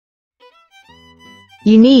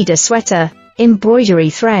You need a sweater, embroidery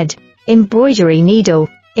thread, embroidery needle,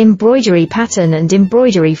 embroidery pattern and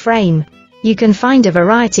embroidery frame. You can find a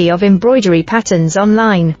variety of embroidery patterns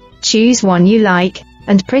online. Choose one you like,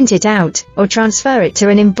 and print it out, or transfer it to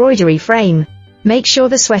an embroidery frame. Make sure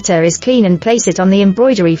the sweater is clean and place it on the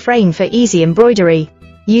embroidery frame for easy embroidery.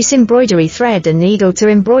 Use embroidery thread and needle to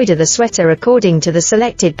embroider the sweater according to the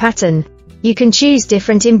selected pattern. You can choose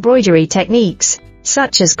different embroidery techniques,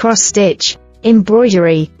 such as cross-stitch,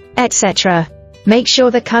 embroidery, etc. Make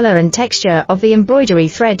sure the color and texture of the embroidery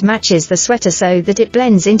thread matches the sweater so that it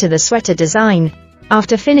blends into the sweater design.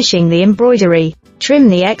 After finishing the embroidery, trim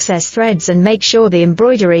the excess threads and make sure the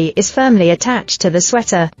embroidery is firmly attached to the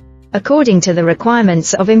sweater. According to the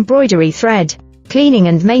requirements of embroidery thread, cleaning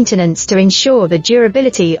and maintenance to ensure the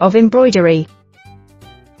durability of embroidery.